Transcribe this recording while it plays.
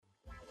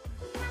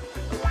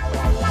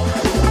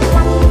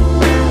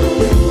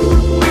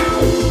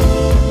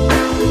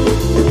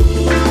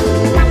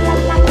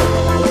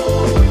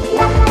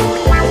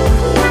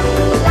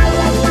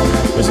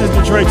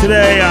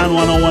Today on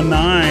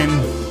 1019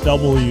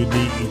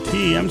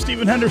 WDET, I'm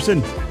Stephen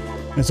Henderson.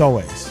 As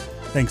always,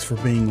 thanks for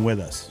being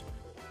with us.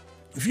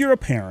 If you're a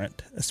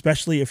parent,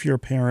 especially if you're a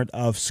parent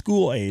of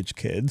school-age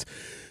kids,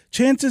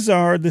 chances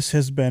are this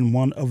has been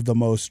one of the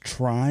most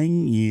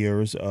trying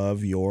years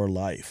of your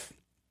life.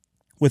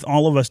 With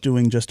all of us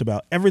doing just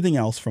about everything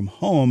else from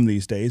home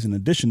these days, in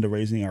addition to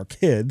raising our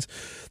kids,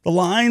 the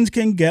lines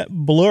can get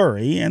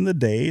blurry and the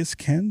days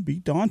can be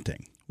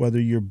daunting. Whether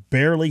you're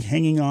barely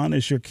hanging on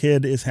as your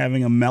kid is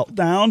having a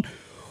meltdown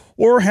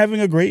or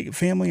having a great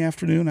family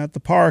afternoon at the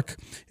park,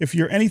 if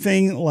you're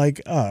anything like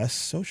us,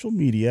 social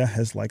media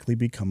has likely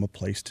become a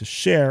place to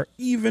share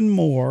even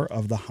more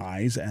of the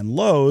highs and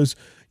lows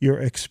you're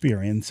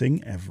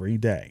experiencing every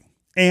day.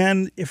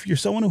 And if you're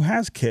someone who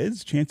has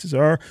kids, chances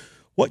are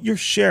what you're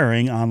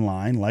sharing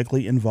online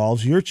likely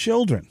involves your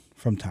children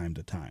from time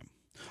to time.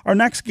 Our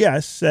next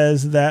guest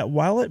says that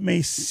while it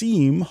may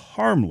seem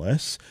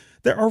harmless,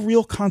 there are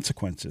real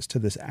consequences to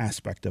this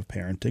aspect of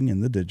parenting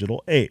in the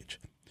digital age.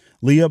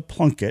 Leah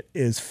Plunkett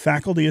is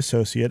faculty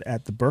associate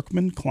at the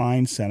Berkman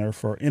Klein Center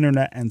for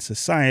Internet and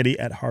Society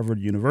at Harvard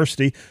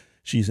University.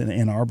 She's an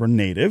Ann Arbor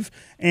native,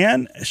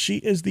 and she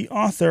is the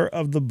author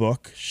of the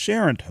book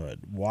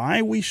Sharenthood: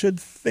 Why We Should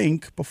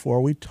Think Before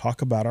We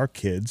Talk About Our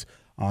Kids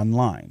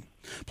Online.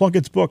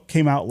 Plunkett's book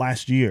came out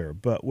last year,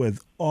 but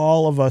with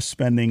all of us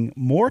spending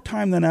more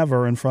time than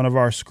ever in front of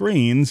our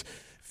screens,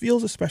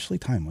 feels especially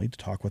timely to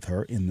talk with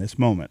her in this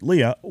moment.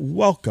 Leah,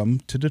 welcome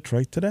to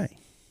Detroit Today.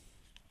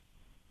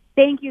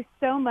 Thank you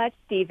so much,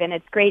 Stephen.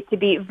 It's great to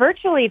be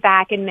virtually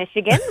back in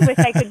Michigan. Wish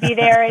I could be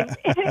there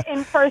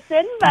in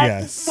person, but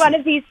yes, one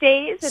of these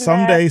days.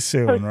 Someday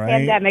soon, right?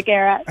 Post-pandemic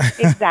era.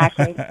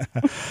 Exactly.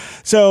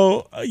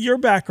 So your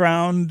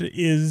background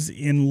is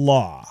in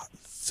law.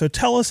 So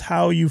tell us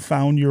how you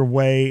found your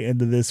way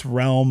into this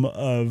realm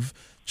of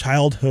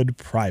childhood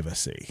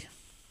privacy.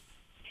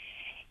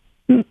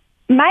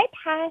 My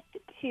path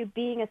to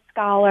being a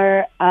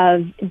scholar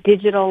of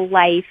digital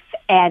life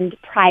and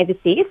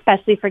privacy,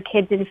 especially for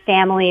kids and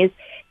families,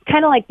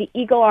 kind of like the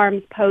eagle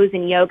arms pose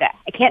in yoga.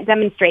 I can't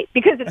demonstrate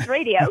because it's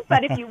radio,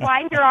 but if you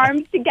wind your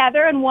arms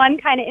together and one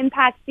kind of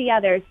impacts the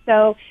other.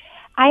 So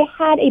I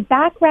had a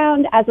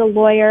background as a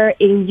lawyer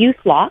in youth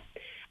law.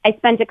 I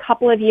spent a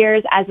couple of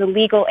years as a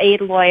legal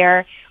aid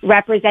lawyer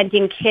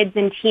representing kids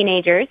and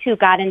teenagers who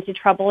got into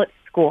trouble at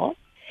school.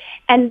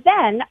 And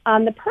then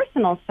on the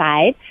personal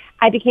side,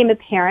 I became a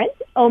parent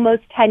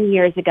almost 10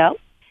 years ago.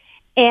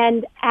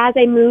 And as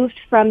I moved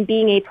from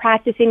being a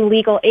practicing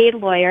legal aid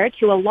lawyer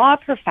to a law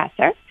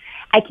professor,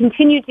 I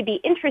continued to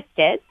be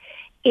interested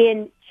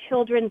in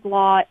children's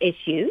law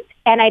issues.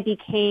 And I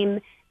became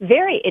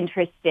very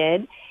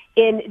interested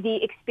in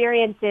the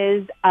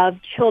experiences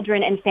of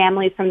children and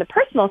families from the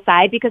personal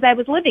side because I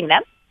was living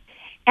them.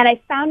 And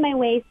I found my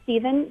way,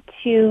 Stephen,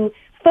 to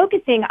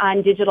focusing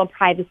on digital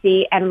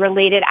privacy and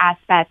related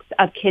aspects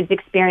of kids'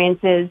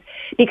 experiences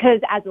because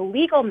as a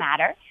legal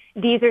matter,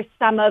 these are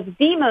some of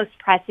the most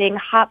pressing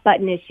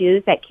hot-button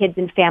issues that kids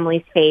and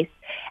families face.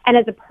 And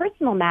as a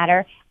personal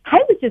matter, I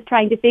was just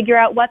trying to figure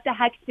out what the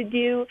heck to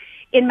do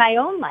in my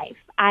own life.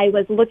 I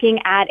was looking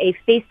at a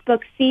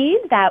Facebook feed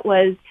that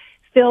was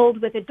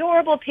filled with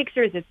adorable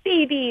pictures of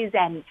babies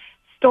and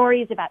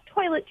stories about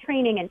toilet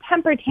training and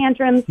temper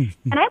tantrums,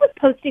 and I was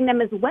posting them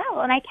as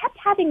well. And I kept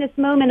having this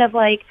moment of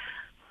like,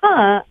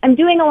 I'm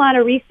doing a lot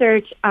of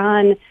research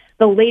on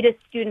the latest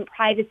student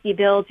privacy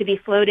bill to be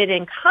floated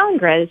in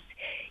Congress,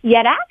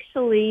 yet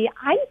actually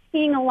I'm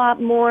seeing a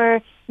lot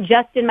more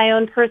just in my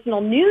own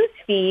personal news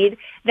feed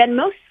than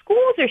most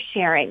schools are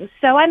sharing.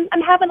 So I'm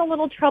having a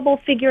little trouble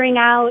figuring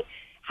out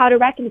how to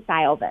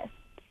reconcile this.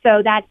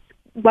 So that's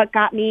what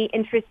got me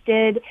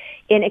interested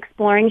in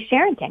exploring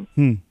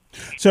sharenting.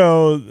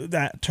 So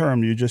that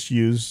term you just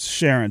used,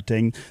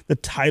 sharenting, the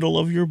title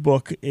of your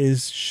book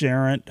is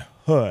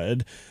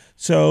Sharenthood.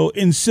 So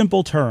in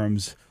simple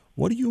terms,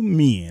 what do you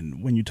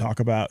mean when you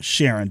talk about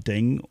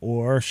sharenting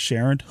or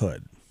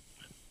sharenthood?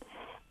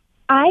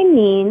 I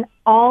mean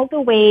all the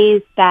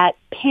ways that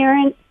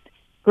parents,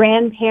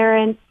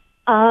 grandparents,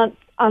 aunts,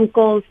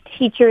 uncles,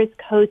 teachers,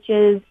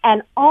 coaches,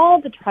 and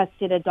all the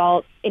trusted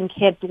adults in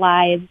kids'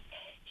 lives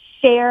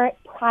share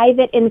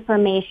private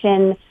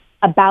information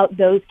about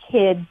those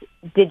kids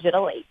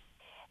digitally.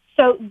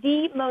 So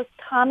the most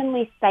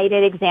commonly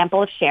cited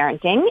example of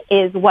sharenting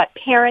is what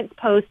parents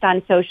post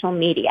on social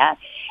media.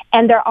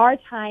 And there are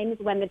times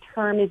when the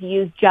term is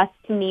used just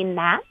to mean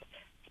that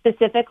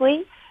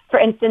specifically. For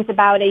instance,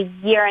 about a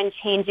year and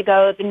change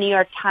ago, the New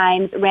York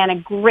Times ran a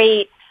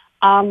great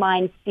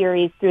online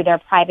series through their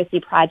privacy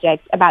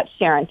project about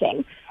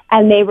sharenting.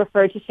 And they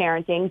refer to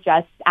sharenting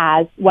just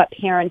as what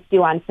parents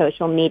do on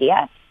social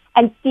media.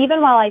 And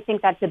Stephen, while I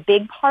think that's a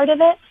big part of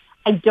it,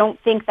 I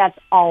don't think that's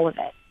all of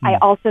it. I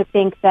also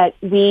think that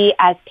we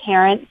as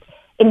parents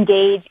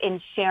engage in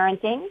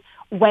sharenting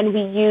when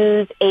we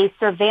use a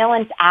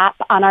surveillance app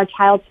on our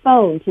child's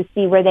phone to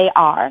see where they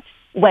are,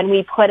 when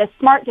we put a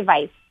smart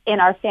device in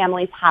our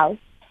family's house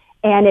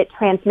and it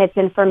transmits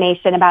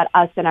information about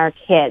us and our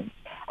kids.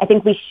 I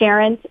think we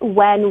share it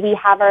when we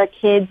have our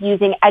kids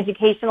using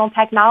educational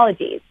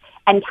technologies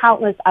and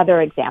countless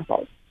other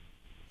examples.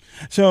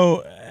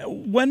 So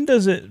when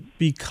does it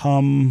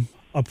become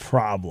a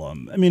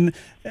problem? I mean,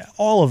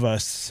 all of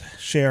us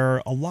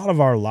share a lot of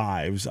our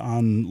lives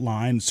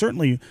online.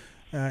 Certainly,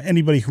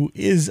 anybody who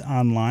is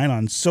online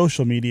on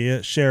social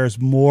media shares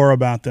more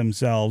about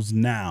themselves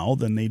now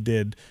than they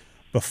did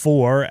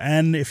before.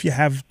 And if you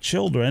have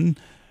children,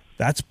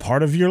 that's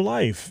part of your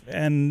life.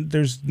 And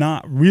there's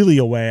not really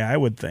a way, I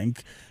would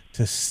think,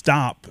 to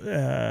stop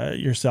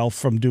yourself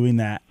from doing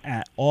that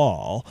at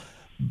all.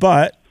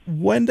 But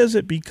when does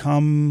it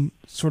become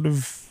sort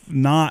of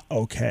not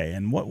okay?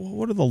 And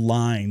what are the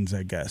lines,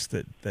 I guess,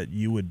 that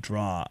you would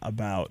draw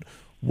about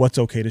what's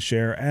okay to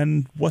share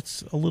and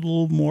what's a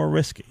little more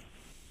risky?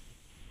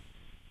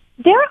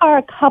 There are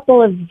a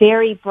couple of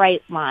very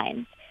bright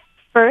lines.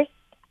 First,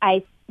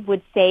 I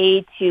would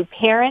say to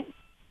parents,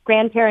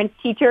 grandparents,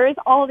 teachers,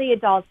 all the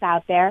adults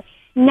out there,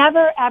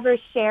 never ever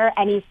share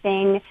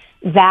anything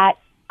that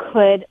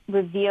could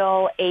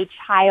reveal a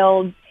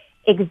child's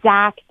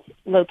exact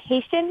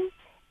location,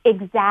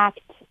 exact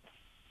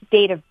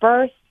date of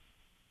birth,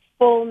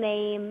 full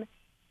name,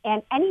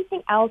 and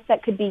anything else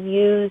that could be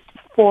used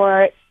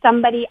for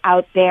somebody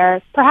out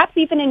there, perhaps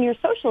even in your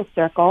social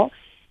circle,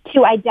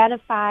 to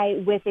identify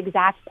with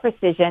exact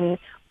precision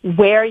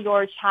where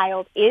your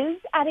child is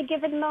at a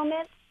given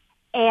moment,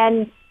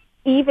 and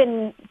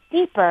even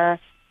deeper,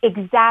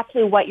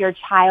 exactly what your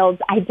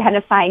child's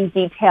identifying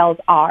details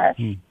are.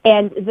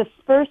 And the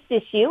first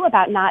issue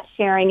about not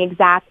sharing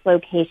exact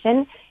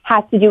location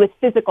has to do with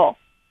physical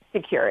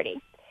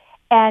security.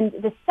 And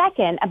the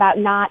second, about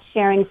not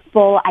sharing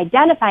full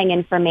identifying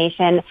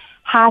information,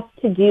 has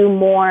to do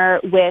more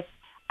with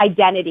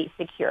identity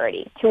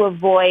security, to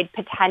avoid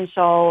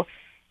potential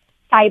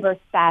cyber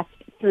theft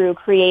through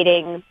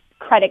creating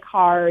credit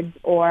cards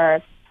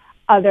or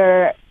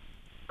other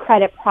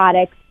credit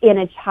products in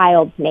a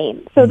child's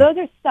name. So those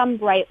are some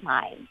bright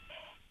lines.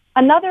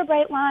 Another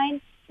bright line,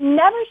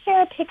 never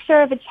share a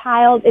picture of a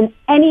child in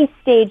any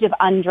stage of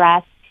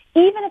undress,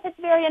 even if it's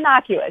very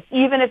innocuous,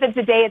 even if it's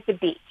a day at the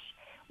beach.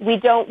 We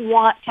don't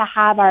want to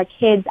have our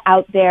kids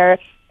out there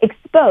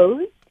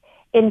exposed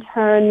in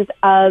terms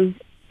of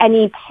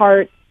any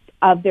part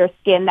of their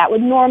skin that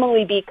would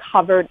normally be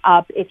covered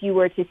up if you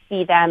were to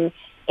see them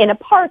in a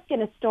park,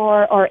 in a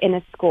store, or in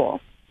a school.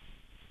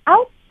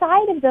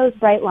 Outside of those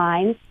bright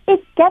lines,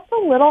 it gets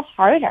a little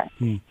harder.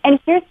 And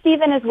here,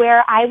 Stephen, is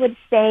where I would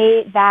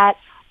say that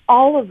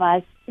all of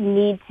us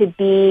need to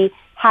be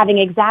having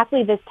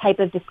exactly this type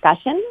of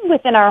discussion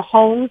within our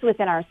homes,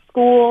 within our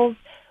schools,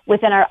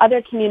 within our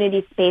other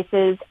community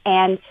spaces,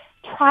 and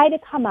try to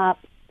come up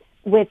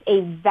with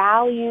a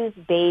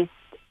values-based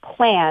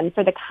plan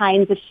for the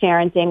kinds of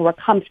sharing we're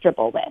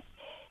comfortable with.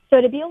 So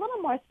to be a little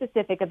more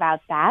specific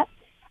about that,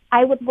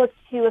 I would look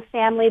to a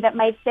family that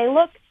might say,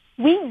 look,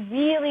 we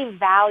really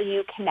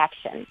value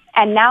connection.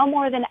 And now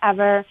more than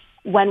ever,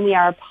 when we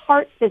are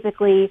apart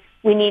physically,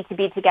 we need to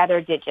be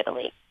together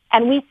digitally.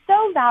 And we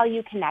so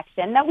value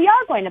connection that we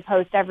are going to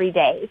post every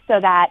day so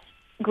that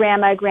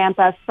grandma,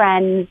 grandpa,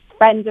 friends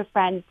of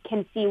friends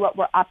can see what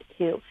we're up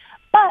to.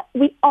 But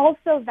we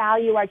also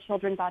value our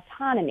children's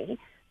autonomy.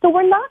 So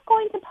we're not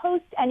going to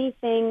post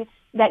anything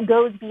that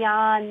goes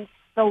beyond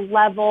the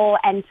level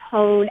and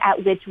tone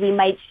at which we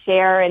might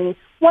share in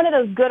one of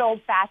those good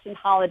old-fashioned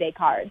holiday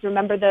cards.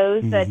 Remember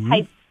those, the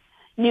type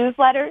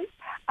newsletters?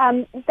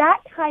 That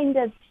kind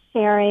of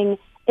sharing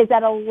is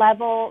at a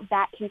level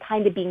that can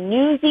kind of be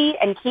newsy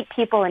and keep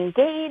people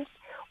engaged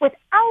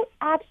without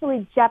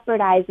actually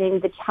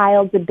jeopardizing the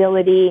child's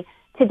ability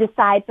to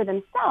decide for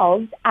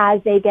themselves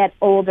as they get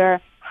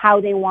older how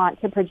they want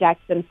to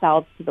project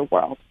themselves to the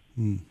world.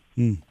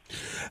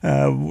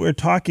 We're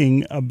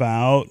talking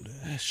about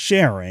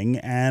sharing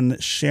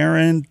and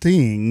sharing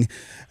in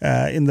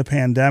the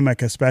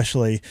pandemic,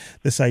 especially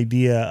this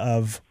idea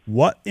of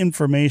what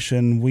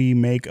information we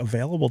make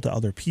available to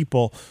other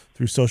people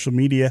through social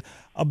media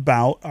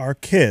about our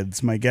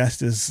kids. My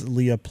guest is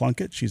Leah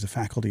Plunkett. She's a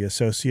faculty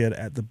associate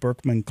at the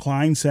Berkman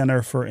Klein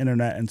Center for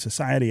Internet and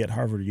Society at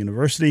Harvard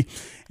University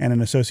and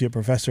an associate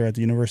professor at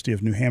the University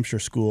of New Hampshire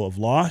School of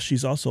Law.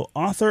 She's also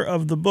author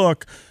of the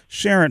book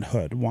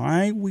Sharenthood: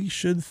 Why We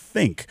Should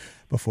Think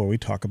Before We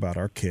Talk About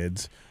Our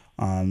Kids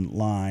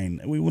Online.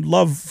 We would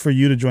love for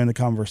you to join the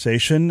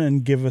conversation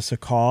and give us a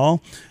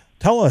call.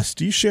 Tell us,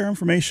 do you share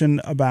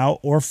information about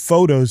or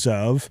photos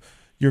of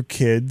your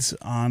kids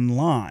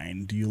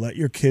online? Do you let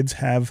your kids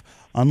have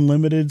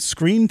unlimited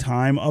screen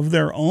time of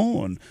their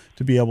own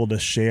to be able to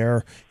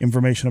share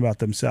information about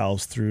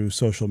themselves through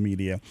social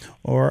media?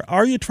 Or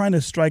are you trying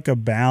to strike a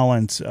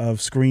balance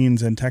of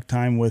screens and tech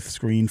time with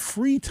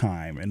screen-free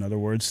time? In other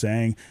words,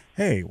 saying,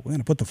 hey, we're going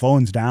to put the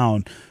phones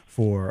down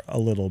for a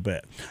little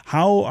bit.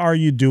 How are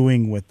you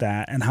doing with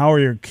that? And how are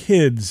your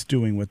kids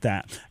doing with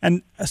that?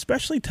 And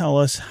especially tell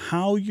us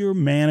how you're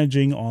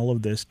managing all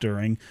of this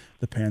during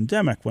the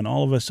pandemic when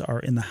all of us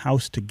are in the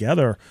house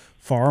together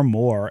far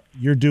more.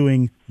 You're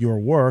doing your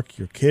work,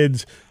 your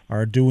kids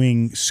are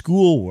doing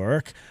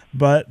schoolwork,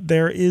 but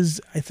there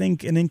is, I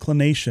think, an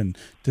inclination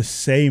to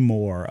say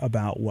more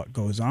about what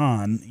goes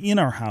on in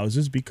our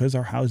houses because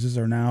our houses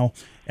are now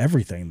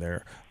everything.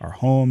 They're our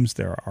homes,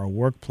 they're our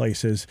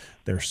workplaces,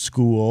 they're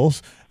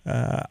schools.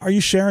 Are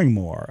you sharing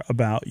more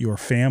about your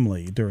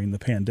family during the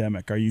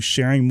pandemic? Are you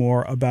sharing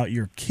more about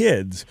your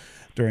kids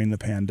during the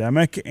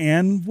pandemic?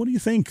 And what do you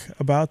think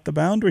about the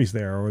boundaries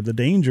there or the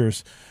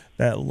dangers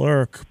that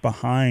lurk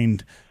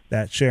behind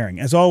that sharing?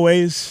 As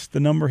always,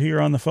 the number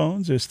here on the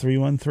phones is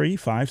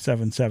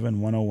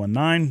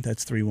 313-577-1019.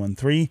 That's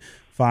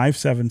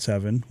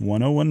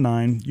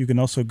 313-577-1019. You can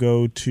also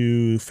go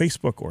to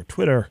Facebook or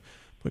Twitter,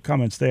 put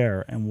comments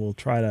there, and we'll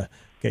try to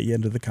get you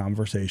into the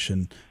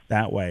conversation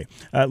that way.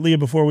 Leah,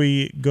 before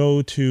we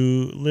go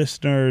to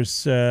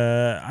listeners,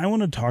 I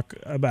want to talk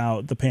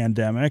about the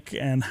pandemic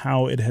and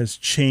how it has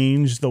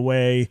changed the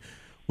way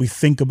we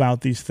think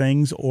about these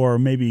things or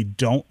maybe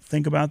don't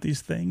think about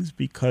these things,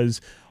 because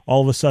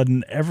all of a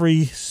sudden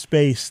every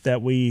space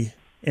that we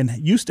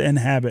used to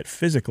inhabit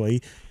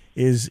physically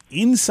is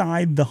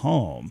inside the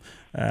home.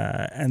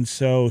 And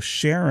so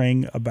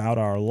sharing about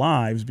our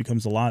lives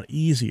becomes a lot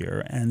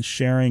easier, and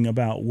sharing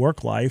about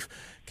work life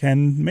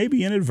can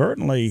maybe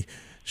inadvertently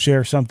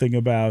share something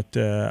about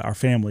our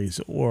families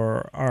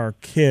or our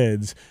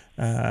kids.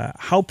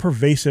 How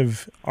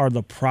pervasive are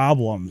the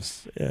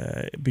problems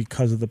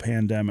because of the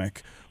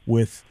pandemic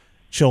with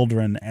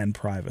children and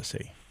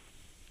privacy?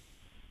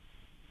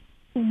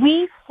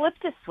 We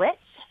flipped a switch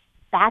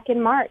back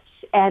in March,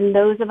 and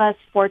those of us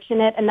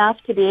fortunate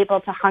enough to be able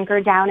to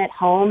hunker down at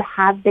home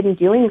have been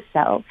doing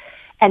so.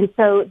 And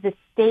so the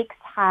stakes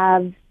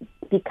have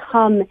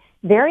become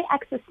very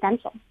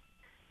existential.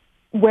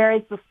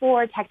 Whereas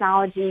before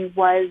technology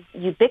was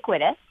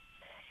ubiquitous,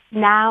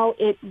 now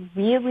it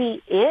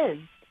really is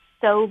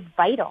so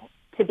vital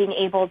to being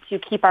able to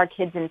keep our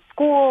kids in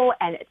school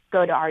and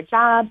go to our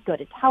jobs, go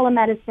to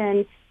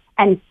telemedicine,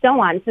 and so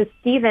on. So,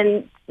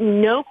 Stephen,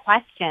 no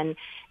question,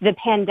 the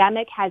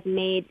pandemic has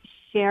made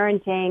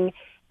parenting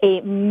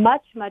a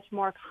much, much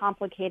more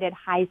complicated,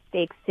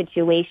 high-stakes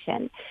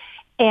situation.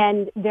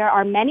 And there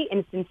are many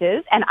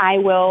instances, and I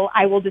will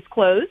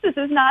disclose, this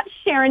is not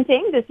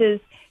sharenting, this is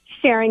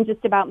sharing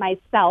just about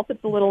myself.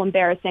 It's a little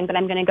embarrassing, but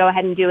I'm going to go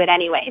ahead and do it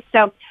anyway.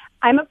 So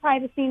I'm a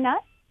privacy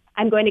nut.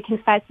 I'm going to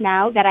confess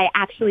now that I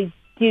actually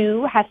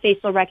do have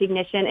facial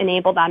recognition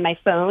enabled on my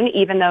phone,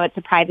 even though it's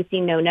a privacy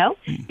no-no,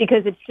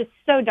 because it's just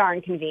so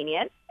darn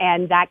convenient,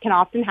 and that can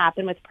often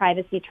happen with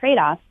privacy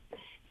trade-offs.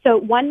 So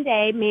one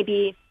day,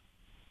 maybe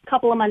a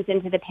couple of months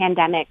into the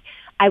pandemic,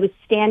 I was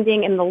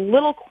standing in the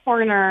little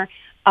corner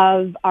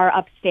of our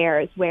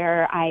upstairs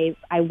where I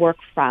work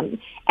from,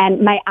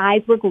 and my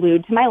eyes were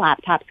glued to my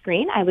laptop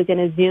screen. I was in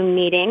a Zoom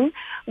meeting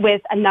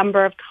with a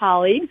number of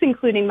colleagues,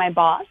 including my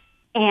boss,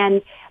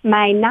 and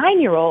my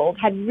 9-year-old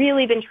had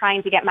really been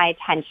trying to get my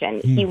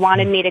attention. He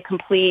wanted me to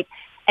complete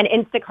an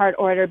Instacart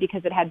order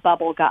because it had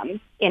bubble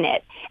gum in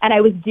it. And I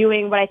was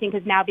doing what I think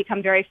has now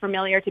become very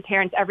familiar to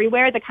parents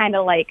everywhere, the kind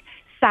of like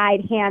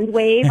side hand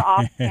wave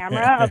off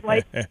camera of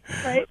like,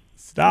 right?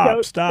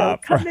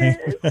 Stop. Come in.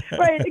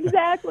 Right,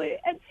 exactly.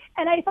 And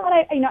I thought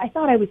I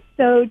thought I was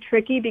so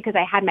tricky because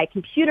I had my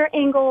computer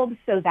angled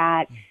so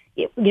that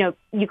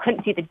you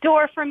couldn't see the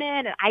door from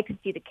it, and I could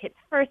see the kids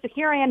first. So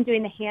here I am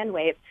doing the hand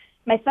wave.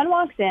 My son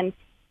walks in,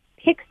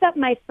 picks up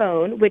my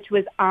phone, which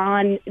was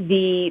on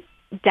the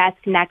desk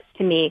next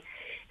to me,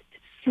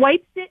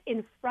 swipes it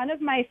in front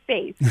of my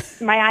face.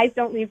 My eyes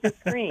don't leave the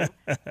screen.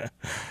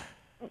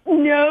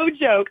 No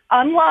joke.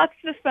 Unlocks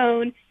the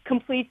phone,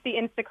 completes the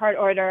Instacart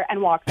order,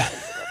 and walks out.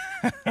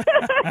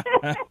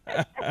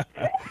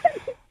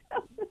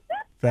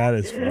 That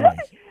is funny.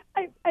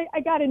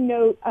 I got a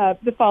note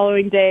the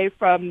following day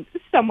from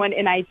someone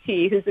in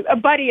IT who's a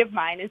buddy of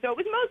mine, and so it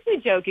was mostly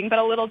joking, but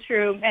a little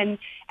true. And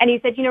he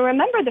said,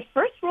 remember the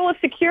first rule of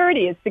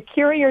security is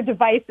secure your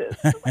devices.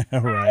 Like,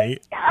 Right.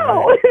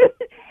 Right.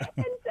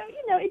 And so,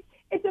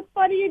 it's a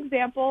funny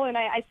example, and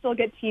I still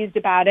get teased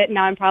about it.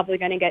 Now I'm probably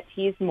going to get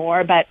teased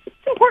more, but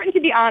it's important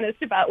to be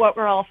honest about what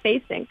we're all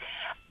facing.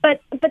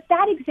 But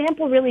that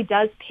example really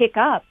does pick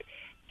up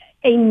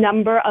a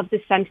number of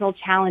the central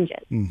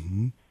challenges.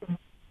 Mm-hmm.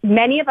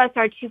 Many of us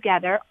are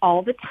together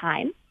all the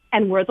time,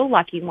 and we're the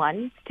lucky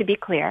ones, to be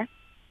clear.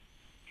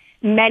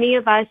 Many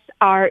of us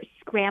are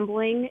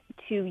scrambling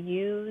to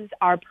use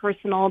our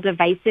personal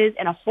devices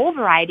in a whole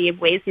variety of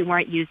ways we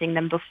weren't using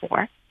them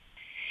before.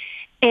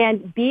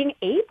 And being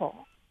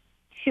able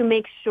to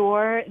make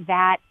sure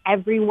that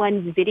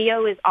everyone's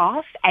video is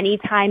off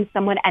anytime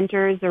someone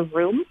enters a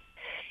room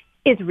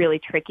is really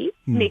tricky,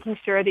 making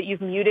sure that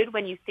you've muted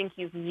when you think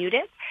you've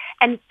muted.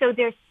 And so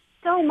there's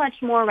so much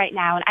more right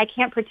now, and I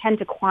can't pretend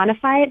to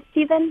quantify it,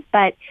 Stephen,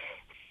 but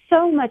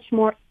so much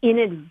more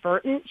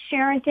inadvertent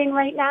sharing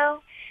right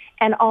now.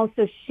 and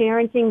also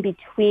sharing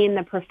between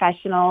the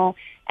professional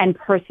and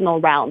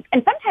personal realms.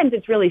 And sometimes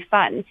it's really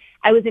fun.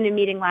 I was in a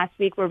meeting last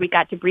week where we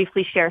got to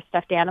briefly share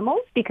stuffed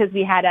animals because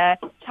we had a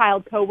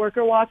child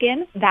coworker walk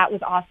in. That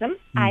was awesome.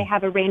 I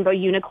have a rainbow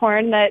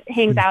unicorn that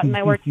hangs out in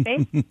my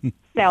workspace.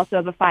 I also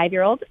have a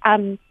 5-year-old.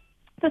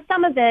 So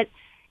some of it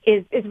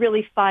is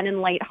really fun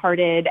and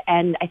lighthearted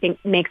and I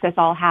think makes us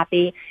all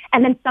happy.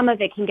 And then some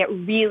of it can get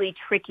really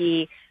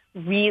tricky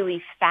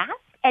really fast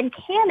and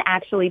can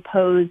actually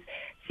pose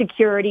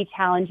security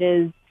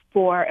challenges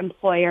for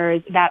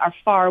employers that are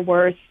far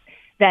worse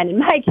than in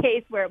my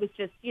case where it was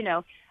just,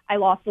 I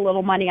lost a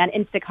little money on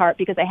Instacart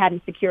because I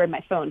hadn't secured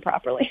my phone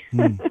properly.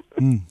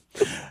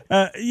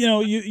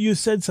 You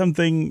said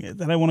something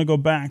that I want to go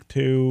back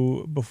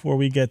to before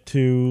we get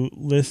to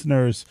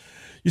listeners.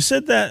 You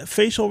said that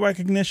facial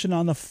recognition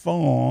on the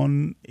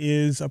phone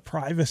is a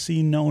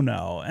privacy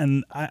no-no.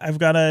 And I've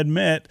got to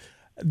admit,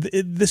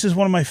 this is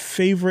one of my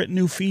favorite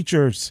new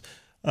features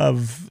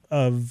of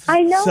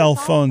cell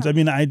phones. I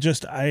mean, I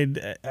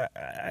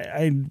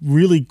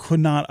really could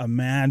not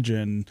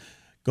imagine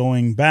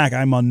going back.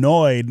 I'm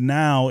annoyed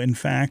now, in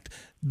fact,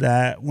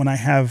 that when I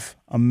have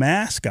a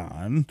mask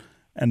on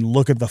and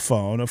look at the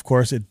phone, of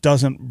course, it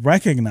doesn't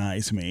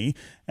recognize me,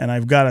 and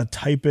I've got to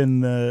type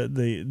in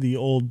the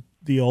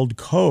old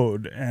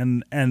code,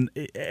 and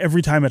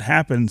every time it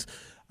happens,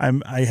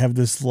 I have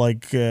this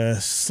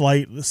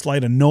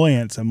slight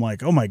annoyance. I'm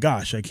like, oh my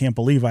gosh, I can't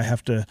believe I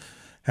have to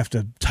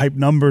type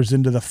numbers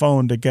into the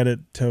phone to get it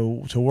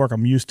to work.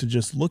 I'm used to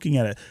just looking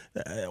at it.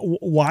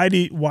 Why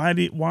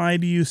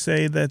do you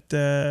say that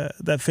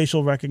that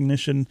facial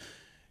recognition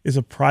is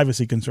a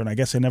privacy concern? I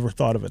guess I never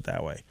thought of it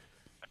that way.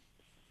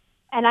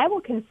 And I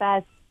will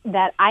confess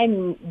that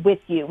I'm with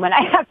you. When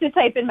I have to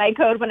type in my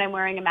code when I'm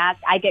wearing a mask,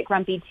 I get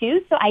grumpy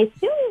too. So I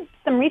assume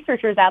some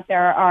researchers out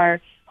there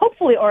are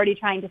hopefully already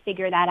trying to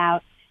figure that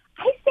out.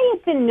 I say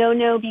it's a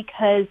no-no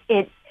because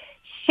it's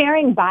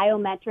sharing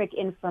biometric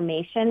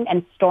information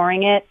and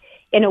storing it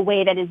in a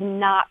way that is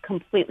not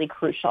completely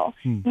crucial.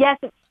 Yes,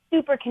 it's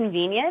super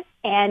convenient,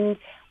 and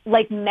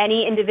like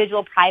many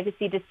individual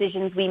privacy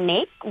decisions we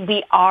make,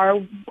 we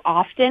are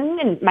often,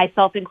 and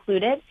myself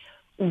included,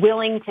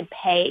 willing to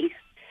pay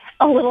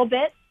a little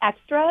bit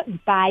extra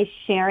by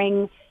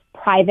sharing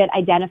private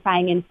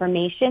identifying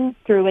information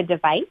through a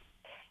device.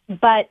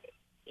 But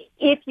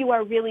if you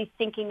are really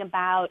thinking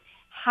about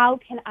how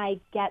can I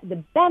get the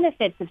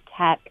benefits of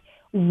tech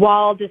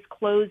while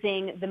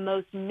disclosing the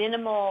most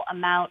minimal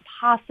amount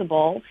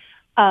possible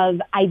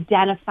of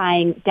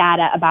identifying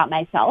data about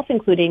myself,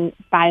 including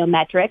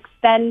biometrics,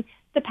 then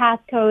the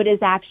passcode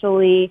is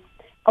actually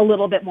a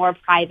little bit more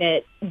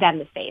private than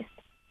the face.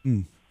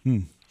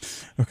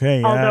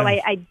 Okay. Although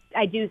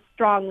I do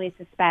strongly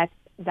suspect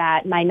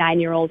that my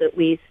 9-year-old at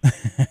least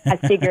has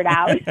figured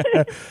out.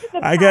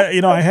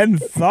 I hadn't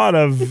thought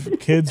of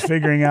kids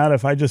figuring out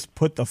if I just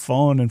put the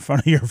phone in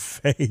front of your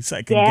face,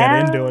 I can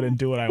get into it and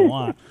do what I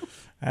want.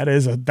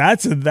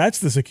 That's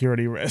the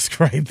security risk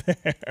right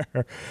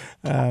there.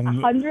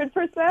 100%.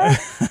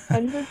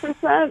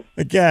 100%.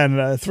 Again,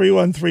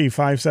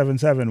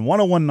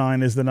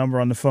 313-577-1019 is the number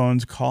on the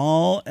phones.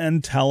 Call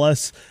and tell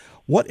us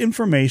what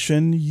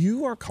information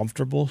you are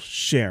comfortable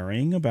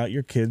sharing about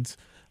your kids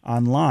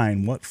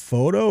online. What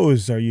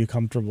photos are you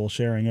comfortable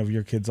sharing of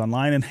your kids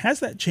online? And has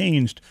that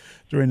changed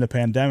during the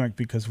pandemic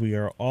because we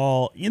are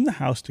all in the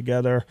house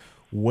together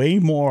way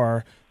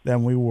more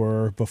than we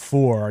were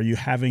before? Are you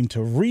having to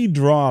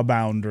redraw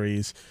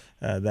boundaries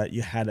that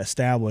you had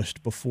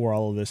established before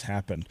all of this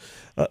happened?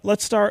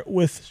 Let's start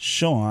with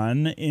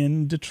Sean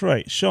in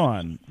Detroit.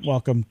 Sean,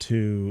 welcome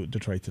to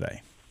Detroit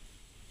Today.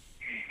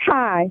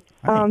 Hi.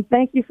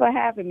 Thank you for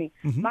having me.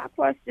 My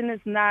question is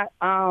not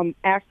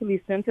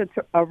actually centered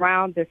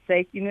around the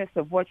safetyness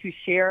of what you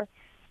share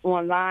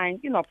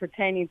online,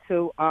 pertaining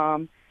to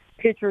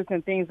pictures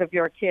and things of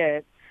your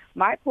kids.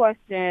 My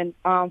question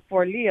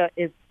for Leah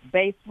is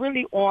based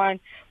really on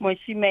when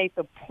she made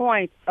the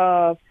point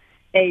of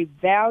a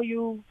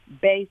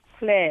value-based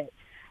pledge.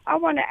 I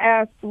want to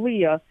ask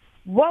Leah,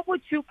 what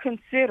would you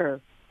consider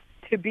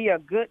to be a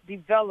good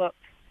developed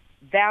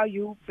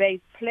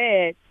value-based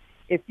pledge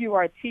if you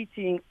are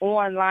teaching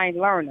online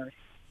learners?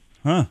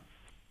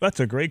 That's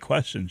a great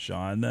question,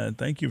 Sean.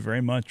 Thank you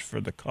very much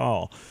for the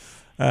call.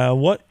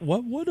 What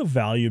would a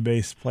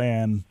value-based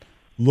plan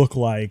look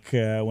like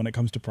when it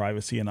comes to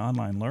privacy and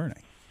online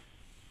learning?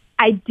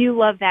 I do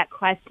love that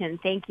question.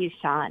 Thank you,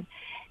 Sean.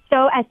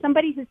 So as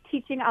somebody who's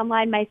teaching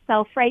online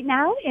myself right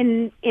now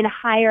in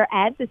higher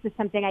ed, this is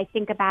something I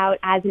think about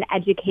as an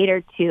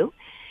educator too.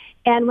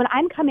 And when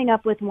I'm coming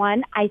up with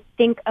one, I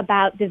think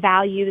about the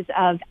values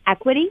of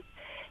equity.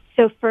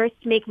 So first,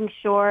 making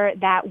sure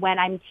that when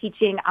I'm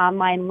teaching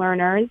online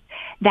learners,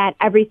 that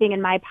everything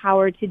in my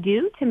power to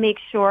do to make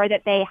sure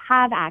that they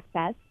have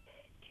access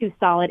to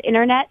solid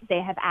internet,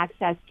 they have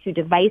access to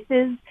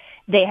devices,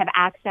 they have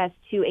access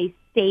to a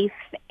safe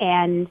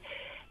and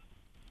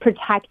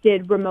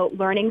protected remote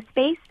learning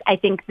space. I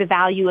think the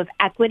value of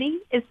equity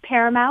is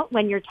paramount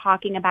when you're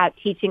talking about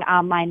teaching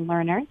online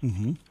learners.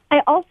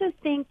 I also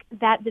think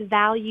that the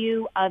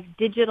value of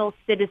digital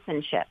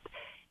citizenship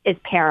is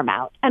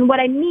paramount. And what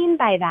I mean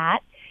by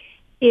that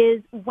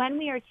is when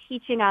we are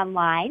teaching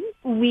online,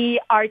 we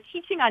are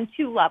teaching on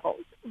two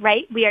levels,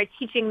 right? We are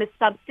teaching the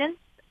substance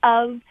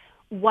of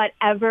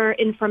whatever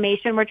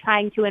information we're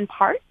trying to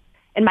impart.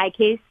 In my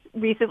case,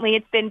 recently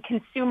it's been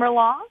consumer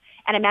law,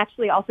 and I'm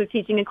actually also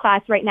teaching a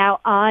class right now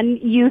on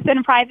youth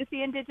and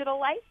privacy in digital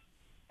life.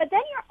 But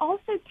then you're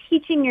also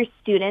teaching your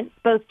students,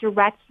 both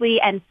directly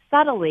and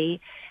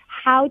subtly,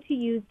 how to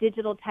use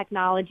digital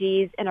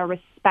technologies in a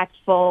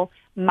respectful,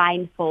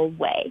 mindful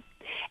way.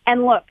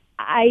 And look,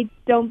 I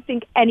don't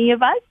think any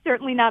of us,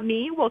 certainly not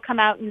me, will come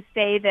out and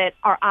say that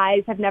our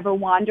eyes have never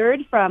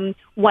wandered from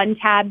one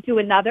tab to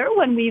another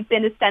when we've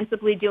been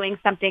ostensibly doing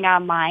something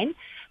online.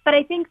 But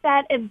I think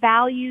that a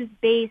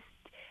values-based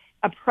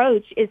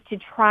approach is to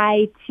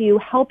try to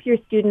help your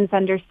students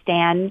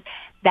understand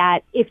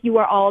that if you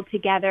are all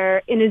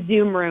together in a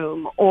Zoom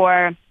room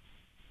or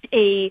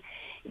a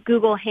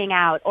Google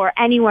Hangout or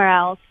anywhere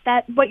else,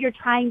 that what you're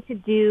trying to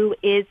do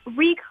is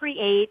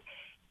recreate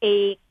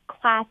a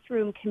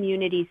classroom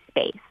community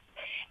space.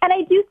 And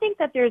I do think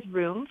that there's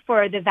room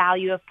for the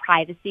value of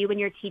privacy when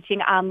you're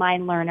teaching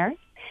online learners.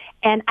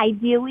 And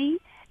ideally,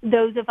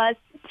 those of us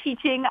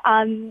teaching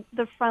on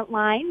the front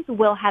lines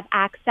will have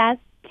access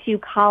to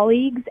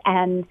colleagues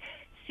and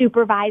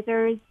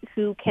supervisors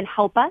who can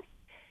help us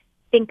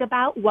think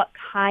about what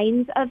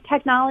kinds of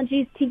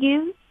technologies to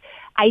use.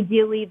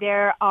 Ideally,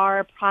 there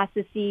are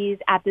processes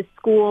at the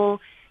school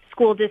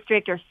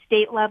district, or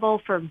state level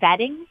for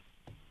vetting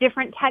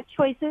different tech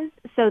choices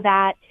so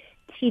that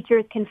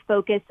teachers can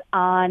focus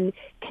on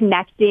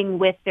connecting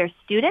with their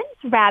students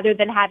rather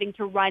than having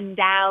to run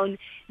down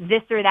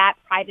this or that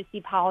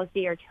privacy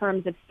policy or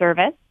terms of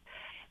service.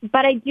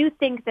 But I do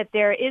think that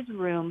there is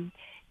room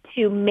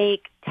to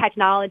make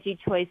technology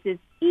choices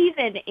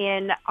even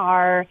in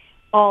our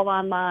all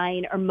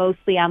online or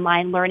mostly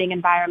online learning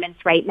environments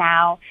right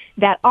now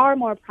that are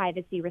more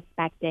privacy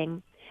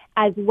respecting,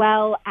 as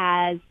well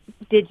as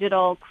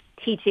digital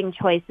teaching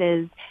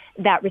choices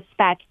that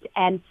respect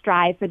and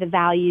strive for the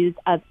values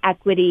of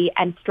equity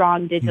and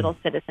strong digital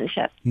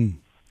citizenship.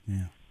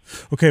 Yeah.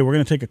 Okay, we're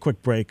going to take a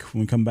quick break.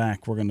 When we come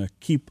back, we're going to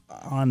keep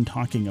on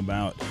talking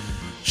about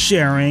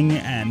sharing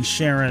and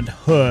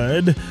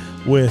sharehood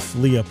with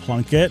Leah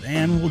Plunkett,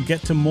 and we'll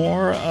get to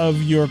more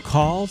of your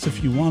calls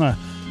if you want to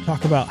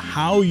talk about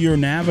how you're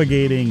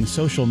navigating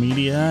social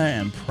media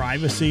and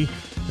privacy,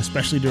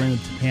 especially during the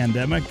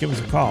pandemic. Give us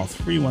a call.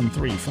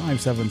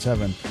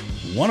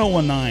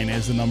 313-577-1019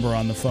 is the number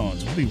on the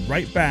phones. We'll be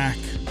right back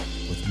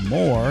with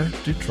more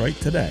Detroit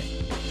Today.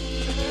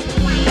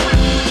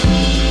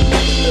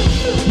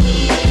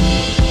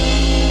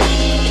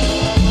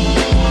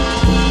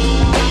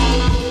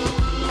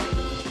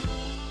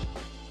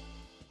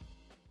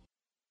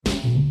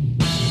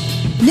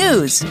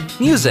 News,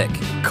 music,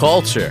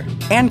 culture,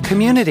 and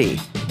community.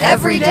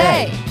 every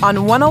day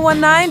on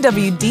 1019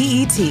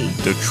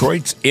 WDET,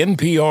 Detroit's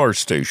NPR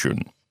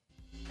station.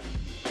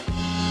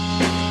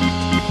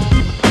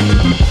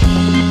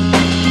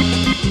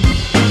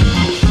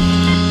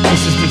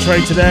 This is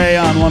Detroit Today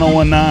on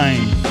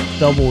 1019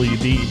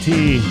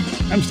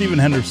 WDET. I'm Stephen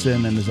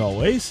Henderson, and as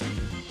always,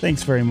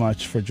 thanks very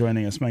much for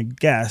joining us. My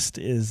guest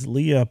is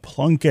Leah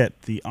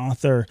Plunkett, the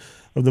author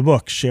of the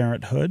book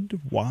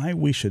Sharehood: Why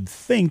We Should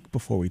Think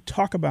Before We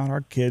Talk About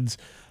Our Kids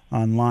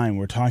Online.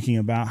 We're talking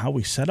about how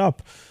we set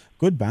up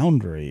good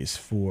boundaries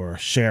for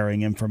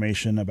sharing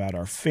information about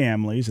our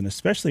families and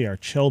especially our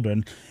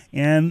children,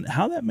 and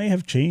how that may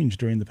have changed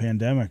during the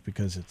pandemic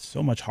because it's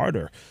so much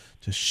harder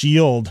to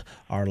shield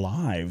our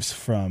lives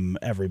from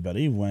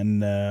everybody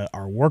when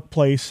our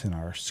workplace and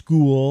our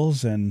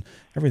schools and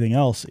everything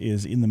else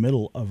is in the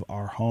middle of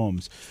our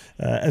homes.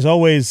 As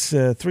always,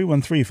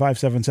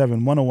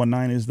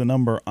 313-577-1019 is the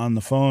number on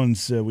the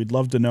phones. We'd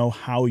love to know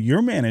how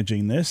you're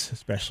managing this,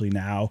 especially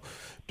now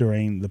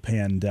during the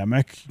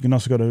pandemic. You can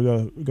also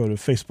go to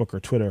Facebook or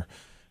Twitter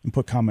and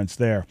put comments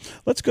there.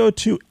 Let's go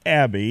to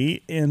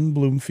Abby in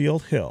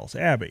Bloomfield Hills.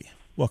 Abby,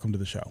 welcome to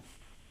the show.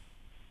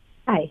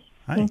 Hi.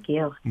 Hi. Thank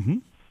you.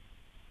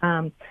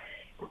 Mm-hmm.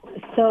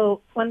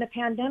 So when the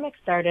pandemic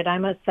started,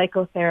 I'm a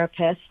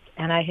psychotherapist,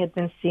 and I had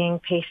been seeing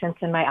patients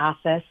in my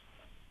office,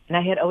 and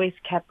I had always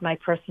kept my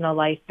personal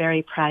life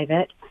very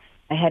private.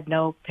 I had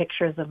no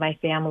pictures of my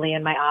family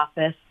in my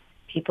office.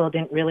 People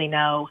didn't really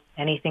know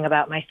anything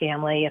about my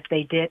family. If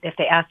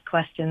they asked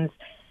questions,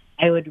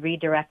 I would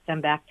redirect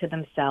them back to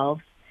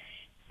themselves.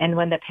 And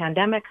when the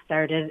pandemic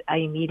started, I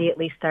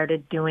immediately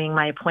started doing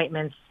my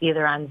appointments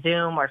either on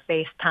Zoom or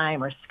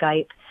FaceTime or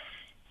Skype.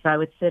 So I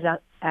would sit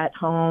at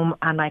home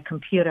on my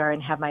computer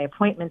and have my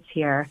appointments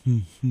here.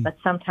 Mm-hmm. But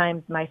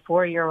sometimes my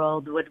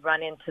 4-year-old would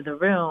run into the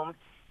room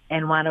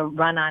and want to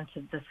run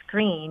onto the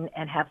screen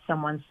and have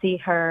someone see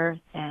her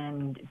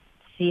and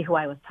see who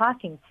I was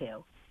talking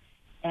to.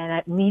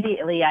 And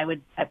immediately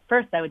at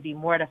first I would be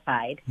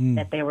mortified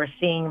that they were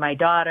seeing my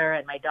daughter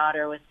and my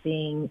daughter was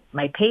seeing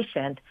my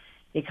patient,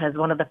 because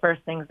one of the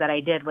first things that I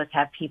did was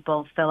have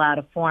people fill out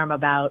a form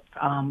about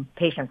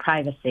patient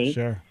privacy.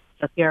 Sure.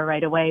 the fear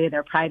right away.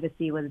 Their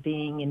privacy was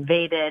being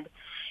invaded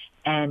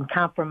and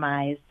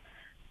compromised.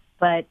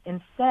 But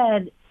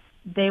instead,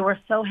 they were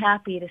so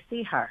happy to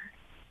see her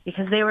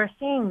because they were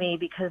seeing me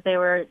because they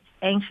were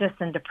anxious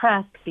and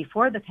depressed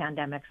before the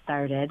pandemic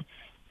started.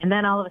 And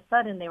then all of a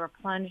sudden they were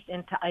plunged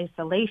into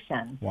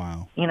isolation.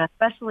 Wow.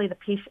 Especially the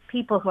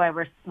people who I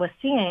was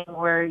seeing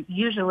were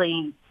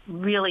usually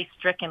really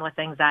stricken with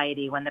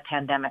anxiety when the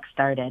pandemic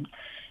started.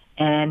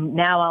 And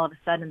now all of a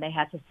sudden they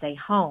had to stay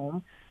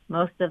home.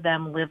 Most of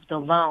them lived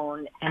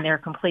alone and they're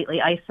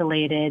completely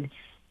isolated,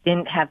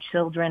 didn't have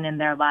children in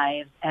their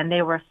lives. And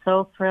they were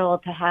so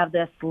thrilled to have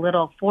this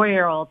little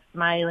 4-year-old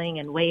smiling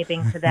and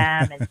waving to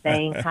them and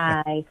saying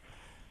hi.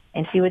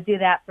 And she would do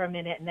that for a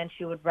minute, and then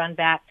she would run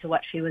back to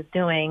what she was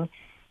doing,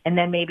 and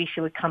then maybe she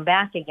would come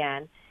back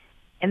again.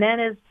 And then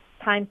as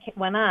time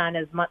went on,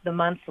 as the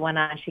months went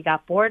on, she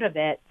got bored of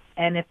it.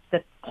 And if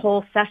the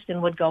whole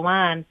session would go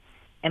on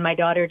and my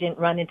daughter didn't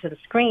run into the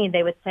screen,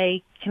 they would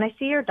say, "Can I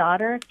see your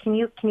daughter? Can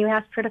you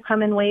ask her to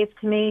come and wave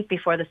to me?"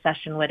 before the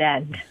session would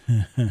end.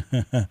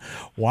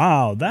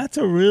 Wow, that's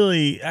a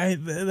really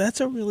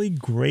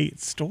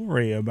great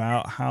story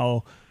about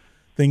how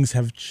things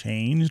have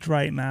changed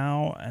right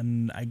now,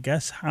 and I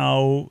guess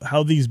how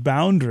these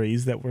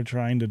boundaries that we're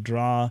trying to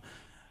draw,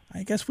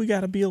 I guess we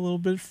got to be a little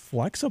bit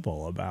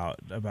flexible about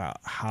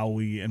how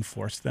we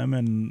enforce them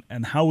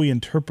and how we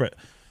interpret,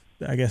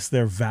 I guess,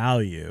 their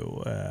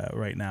value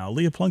right now.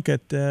 Leah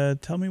Plunkett,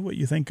 tell me what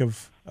you think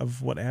of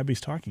what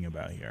Abby's talking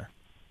about here.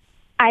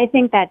 I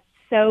think that's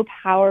so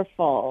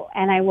powerful,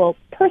 and I will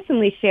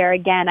personally share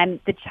again, I'm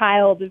the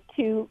child of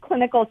 2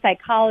 clinical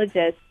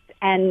psychologists,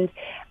 and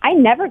I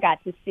never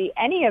got to see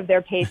any of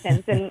their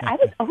patients, and I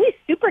was always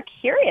super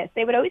curious.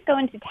 They would always go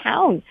into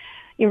town,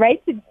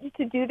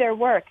 to do their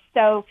work.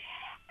 So,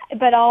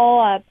 but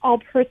all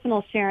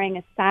personal sharing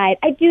aside,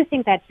 I do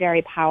think that's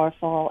very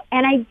powerful.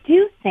 And I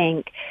do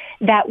think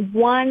that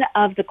one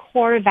of the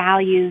core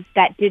values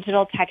that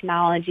digital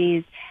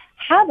technologies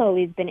have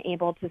always been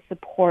able to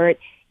support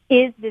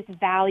is this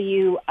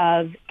value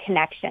of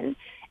connection,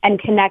 and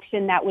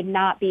connection that would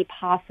not be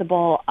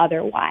possible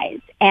otherwise.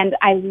 And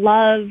I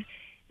love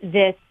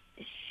this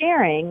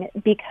sharing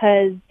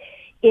because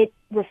it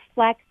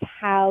reflects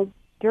how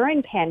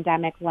during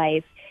pandemic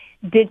life,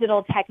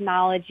 digital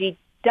technology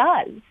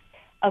does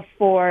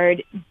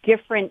afford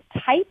different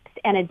types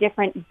and a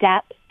different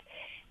depth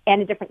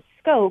and a different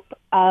scope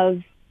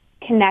of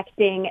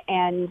connecting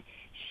and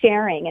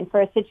sharing. And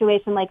for a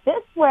situation like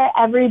this where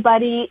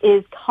everybody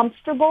is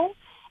comfortable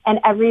and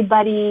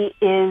everybody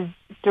is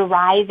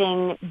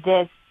deriving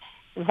this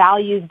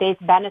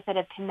values-based benefit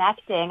of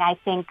connecting, I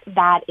think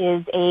that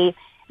is a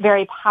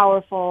very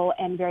powerful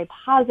and very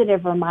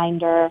positive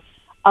reminder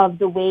of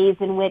the ways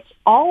in which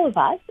all of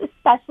us,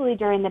 especially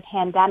during the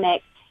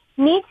pandemic,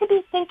 need to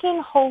be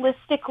thinking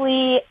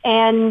holistically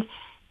and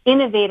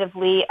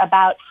innovatively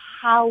about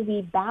how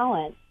we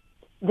balance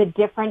the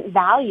different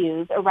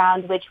values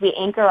around which we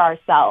anchor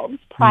ourselves: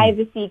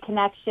 privacy,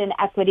 connection,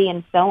 equity,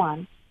 and so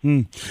on.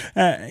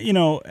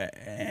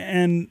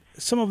 And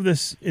some of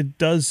this, it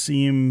does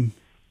seem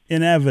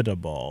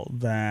inevitable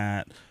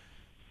that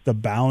the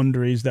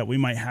boundaries that we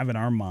might have in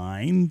our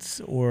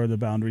minds or the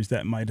boundaries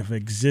that might have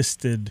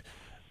existed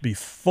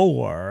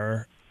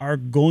before are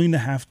going to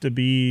have to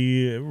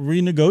be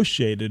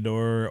renegotiated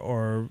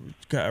or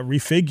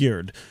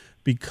refigured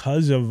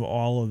because of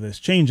all of this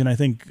change. And I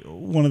think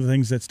one of the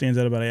things that stands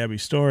out about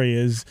Abby's story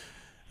is,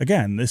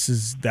 again,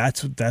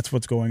 that's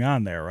what's going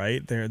on there,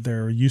 right?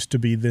 There used to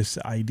be this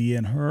idea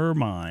in her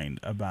mind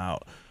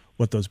about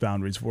what those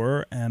boundaries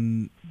were,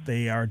 and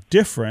they are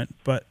different,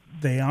 but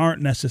they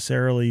aren't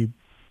necessarily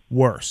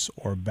worse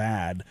or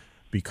bad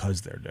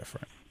because they're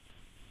different.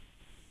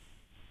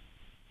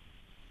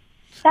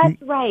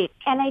 That's right.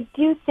 And I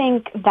do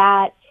think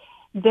that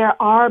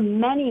there are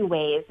many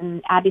ways,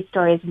 and Abby's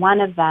story is one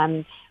of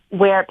them,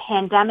 where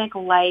pandemic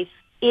life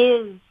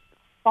is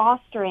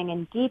fostering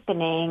and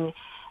deepening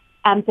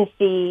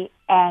empathy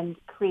and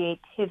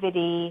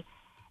creativity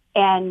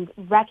and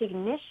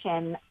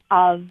recognition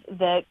of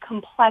the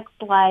complex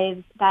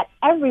lives that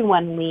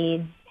everyone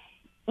leads,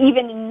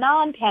 even in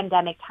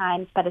non-pandemic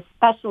times, but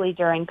especially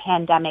during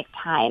pandemic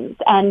times.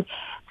 And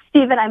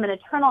Stephen, I'm an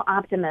eternal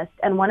optimist,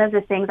 and one of the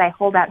things I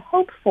hold out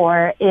hope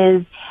for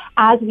is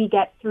as we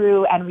get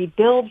through and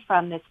rebuild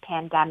from this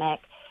pandemic,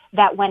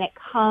 that when it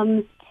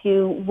comes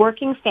to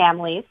working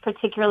families,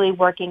 particularly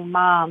working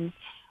moms,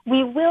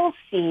 we will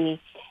see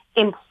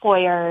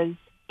employers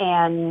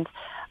and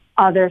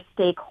other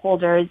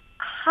stakeholders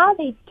how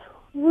they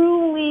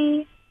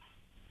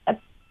a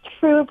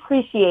true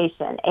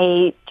appreciation,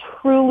 a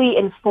truly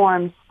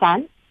informed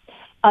sense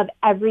of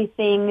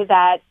everything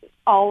that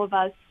all of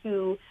us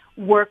who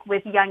work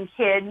with young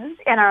kids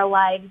in our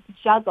lives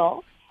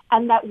juggle,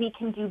 and that we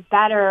can do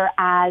better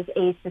as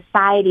a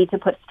society to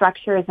put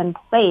structures in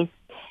place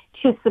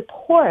to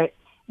support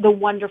the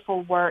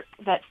wonderful work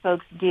that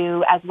folks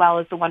do as well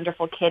as the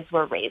wonderful kids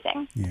we're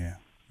raising. Yeah.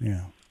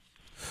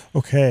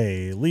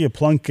 Okay, Leah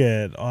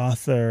Plunkett,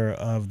 author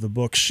of the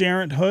book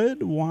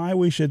Sharenthood, Why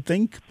We Should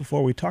Think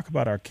Before We Talk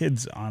About Our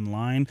Kids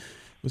Online.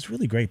 It was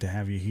really great to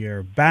have you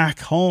here back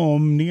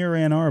home near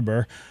Ann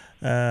Arbor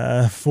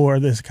for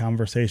this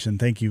conversation.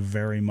 Thank you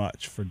very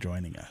much for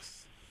joining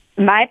us.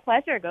 My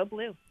pleasure. Go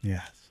Blue.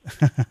 Yes.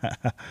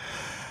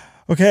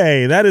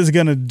 Okay, that is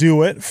going to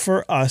do it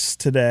for us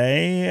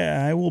today.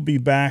 I will be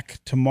back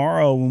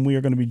tomorrow when we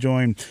are going to be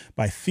joined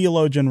by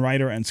theologian,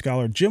 writer, and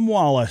scholar Jim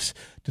Wallis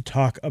to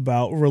talk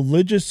about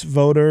religious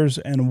voters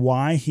and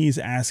why he's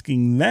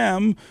asking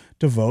them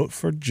to vote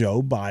for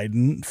Joe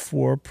Biden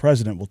for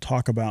president. We'll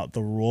talk about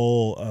the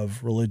role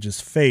of religious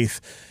faith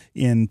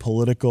in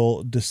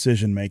political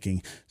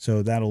decision-making.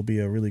 So that'll be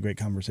a really great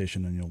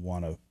conversation, and you'll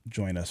want to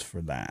join us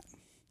for that.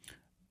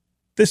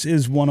 This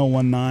is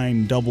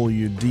 1019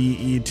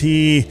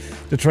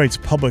 WDET, Detroit's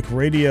public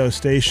radio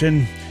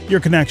station,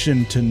 your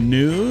connection to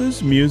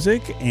news,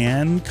 music,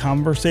 and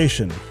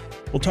conversation.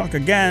 We'll talk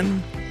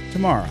again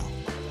tomorrow.